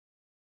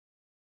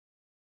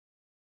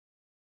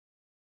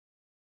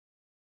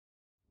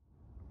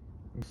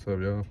What's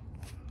up, y'all?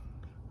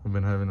 I've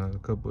been having a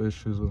couple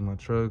issues with my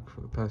truck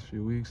for the past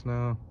few weeks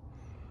now.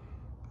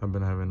 I've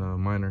been having a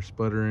minor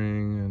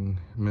sputtering and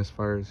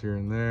misfires here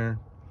and there.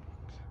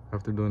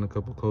 After doing a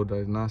couple code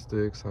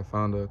diagnostics, I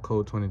found a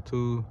code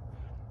 22,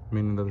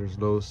 meaning that there's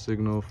low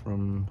signal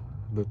from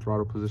the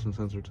throttle position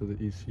sensor to the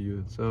ECU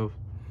itself.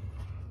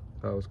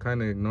 I was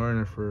kind of ignoring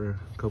it for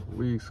a couple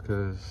weeks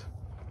because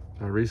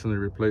I recently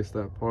replaced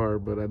that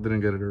part, but I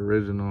didn't get it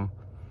original.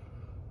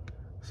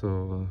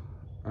 So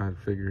I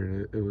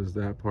figured it was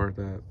that part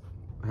that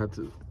had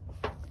to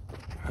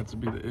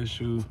be the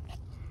issue.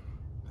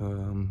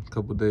 A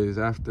couple days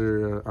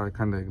after, I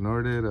kind of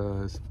ignored it.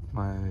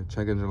 My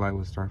check engine light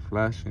would start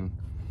flashing,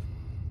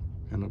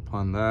 and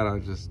upon that,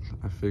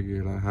 I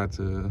figured I had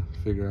to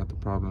figure out the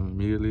problem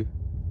immediately.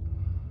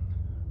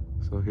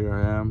 So here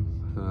I am.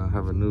 I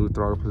have a new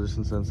throttle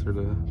position sensor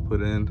to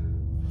put in.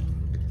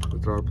 The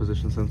throttle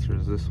position sensor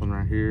is this one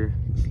right here.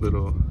 This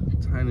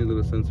tiny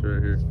little sensor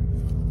right here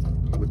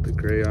with the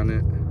gray on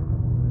it,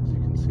 as you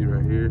can see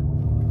right here.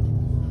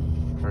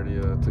 I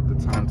already took the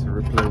time to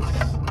replace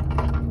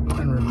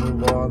and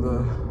remove all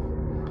the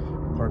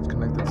parts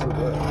connected to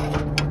the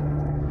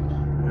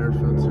air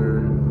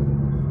filter.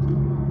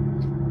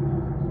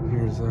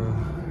 Here's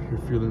your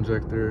fuel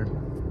injector.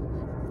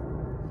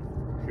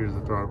 Here's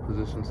the throttle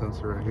position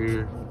sensor right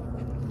here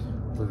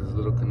with this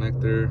little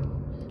connector.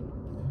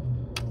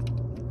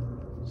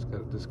 Just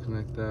gotta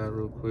disconnect that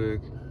real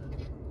quick.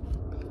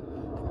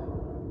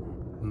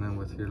 And then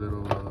with your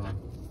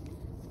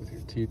with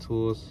your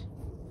T-tools,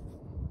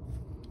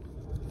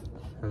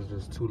 has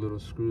just two little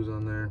screws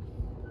on there.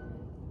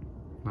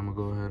 I'm gonna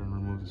go ahead and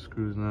remove the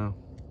screws now.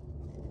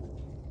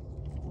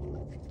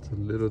 It's a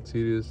little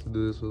tedious to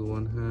do this with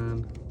one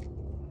hand.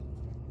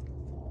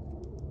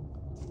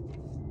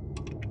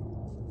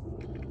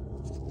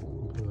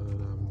 But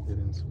I'm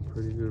getting some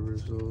pretty good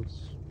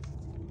results.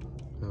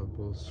 Got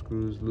both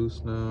screws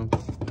loose now.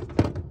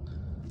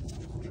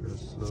 Try to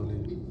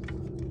slowly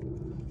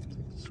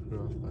take the screw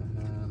off by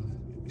hand.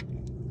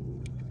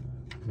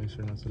 Make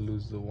sure not to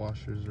lose the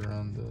washers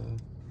around the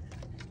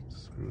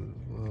screw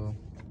as well.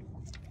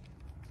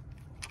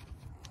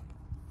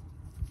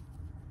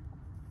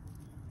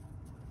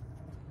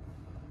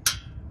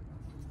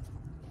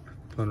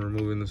 Upon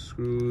removing the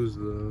screws,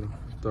 the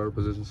throttle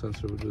position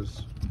sensor will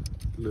just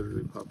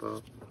literally pop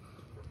out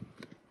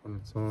on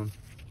its own.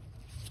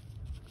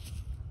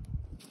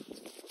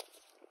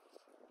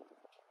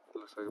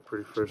 Looks like a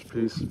pretty fresh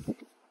piece.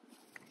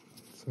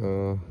 It's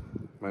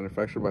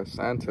manufactured by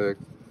Santec.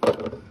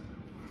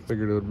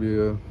 Figured it would be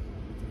a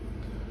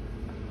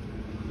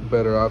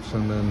better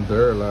option than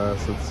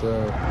Duralast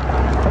itself.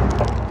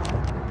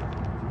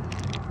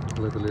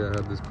 Luckily I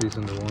had this piece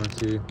in the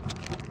warranty.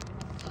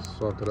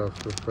 Swapped it out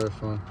for a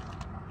fresh one.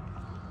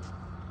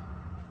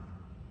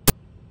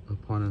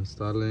 Upon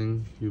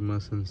installing, you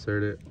must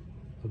insert it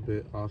a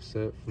bit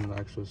offset from the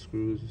actual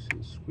screws. You see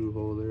the screw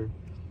hole there,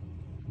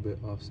 a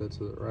bit offset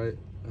to the right,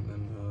 and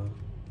then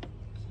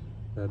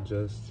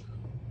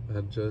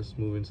adjust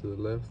moving to the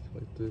left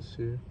like this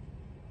here.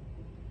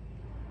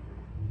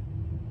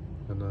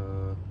 And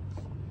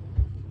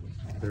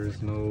there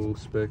is no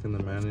spec in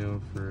the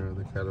manual for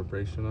the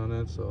calibration on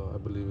it, so I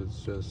believe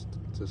it's just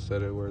to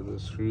set it where the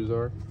screws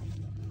are.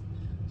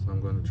 So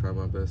I'm going to try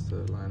my best to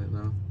align it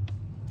now.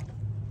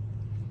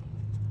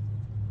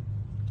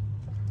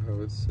 How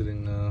it's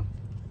sitting now.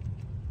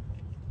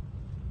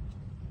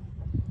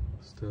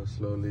 Still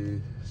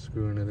slowly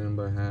screwing it in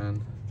by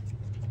hand,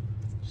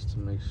 just to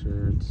make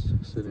sure it's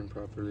sitting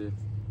properly.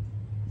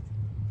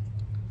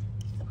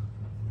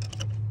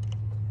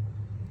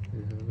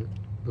 You have it.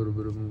 A little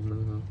bit of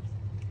movement now.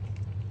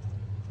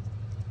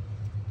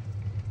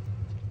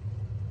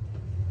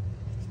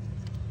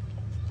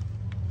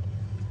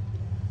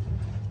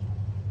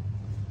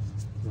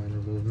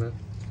 Minor movement.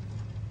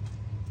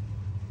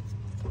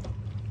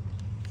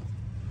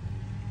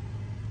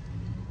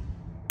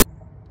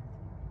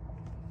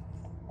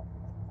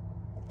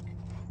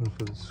 And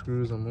for the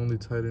screws, I'm only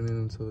tightening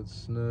until it's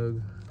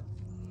snug.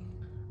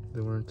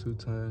 They weren't too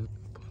tight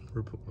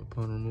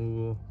upon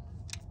removal.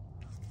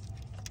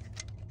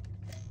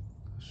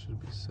 Should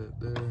be set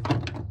there.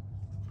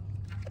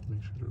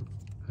 Make sure to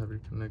have your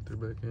connector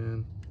back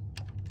in.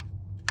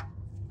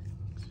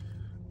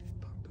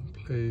 Popped in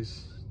place,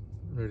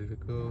 ready to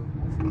go.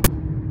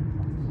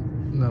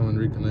 Now when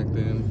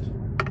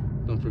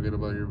reconnecting, don't forget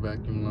about your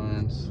vacuum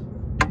lines.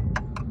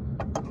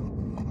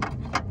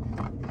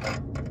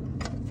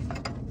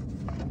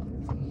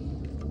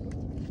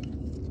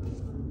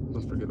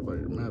 Don't forget about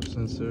your map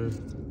sensor.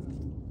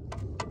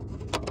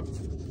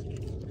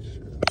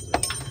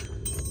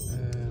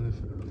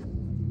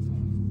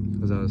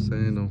 As I was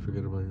saying, don't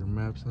forget about your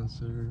map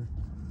sensor.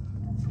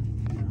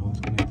 Your hose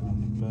connected on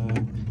the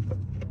back.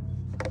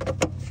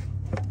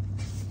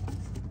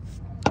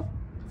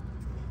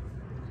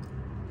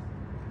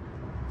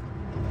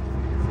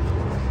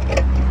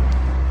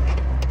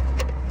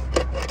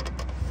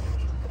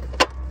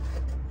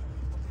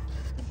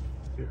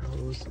 Your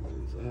hose to the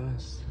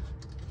exhaust.